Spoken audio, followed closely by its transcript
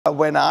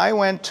When I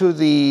went to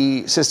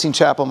the Sistine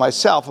Chapel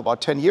myself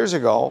about 10 years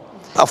ago,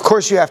 of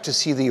course you have to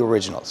see the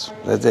originals.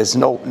 There's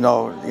no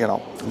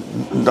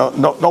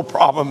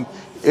problem,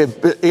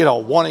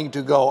 wanting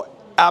to go.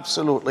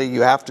 Absolutely,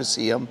 you have to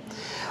see them.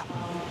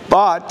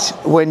 But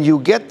when you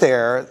get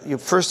there, you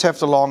first have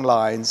the long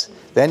lines,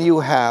 then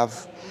you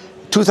have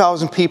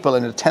 2,000 people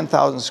in a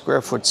 10,000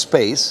 square foot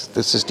space,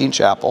 the Sistine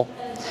Chapel,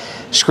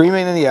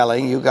 screaming and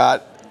yelling. You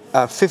got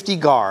 50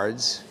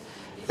 guards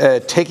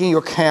taking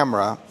your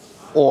camera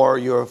or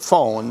your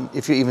phone,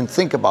 if you even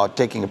think about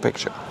taking a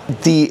picture.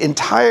 The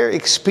entire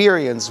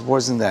experience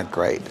wasn't that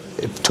great,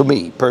 to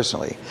me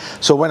personally.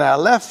 So when I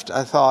left,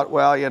 I thought,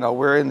 well,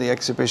 we're in the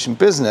exhibition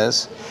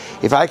business.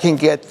 If I can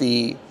get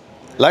the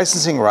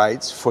licensing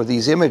rights for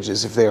these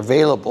images, if they're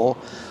available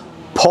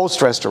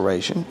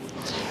post-restoration,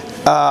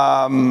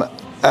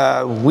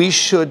 we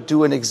should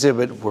do an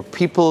exhibit where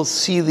people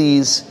see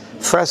these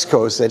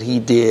frescoes that he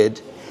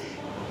did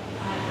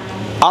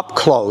up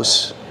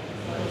close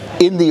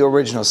in the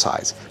original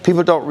size.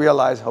 People don't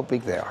realize how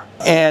big they are.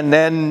 And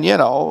then,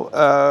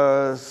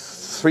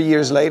 3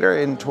 years later,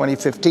 in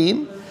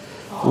 2015,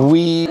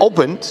 we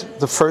opened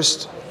the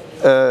first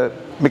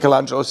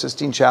Michelangelo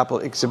Sistine Chapel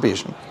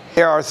exhibition.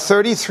 There are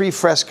 33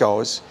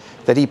 frescoes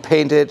that he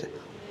painted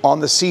on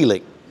the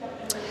ceiling.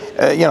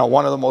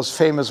 One of the most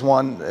famous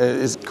one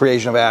is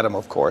Creation of Adam,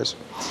 of course.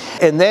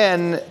 And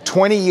then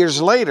 20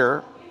 years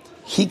later,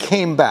 he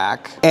came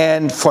back,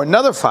 and for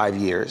another 5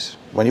 years,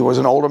 when he was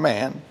an older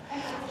man,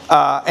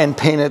 and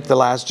painted The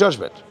Last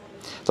Judgment.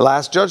 The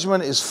Last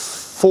Judgment is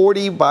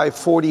 40 by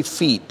 40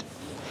 feet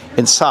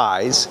in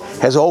size,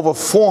 has over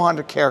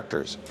 400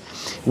 characters.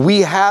 We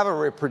have a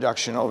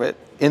reproduction of it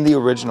in the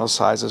original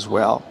size as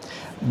well,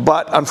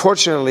 but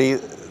unfortunately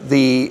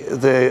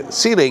the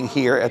ceiling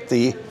here at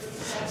the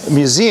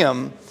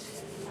museum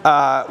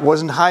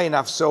wasn't high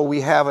enough, so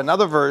we have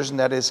another version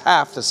that is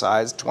half the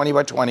size, 20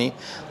 by 20,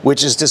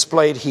 which is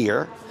displayed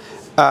here.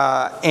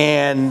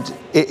 And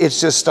it's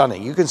just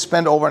stunning. You can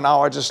spend over an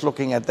hour just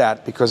looking at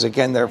that because,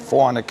 again, there are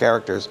 400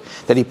 characters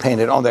that he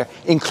painted on there,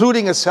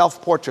 including a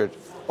self-portrait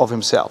of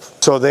himself.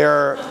 So there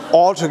are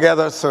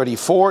altogether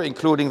 34,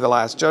 including The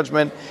Last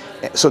Judgment.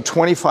 So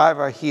 25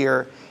 are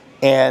here,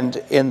 and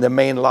in the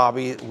main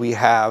lobby we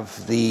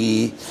have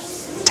the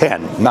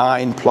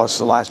 9 plus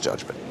The Last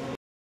Judgment.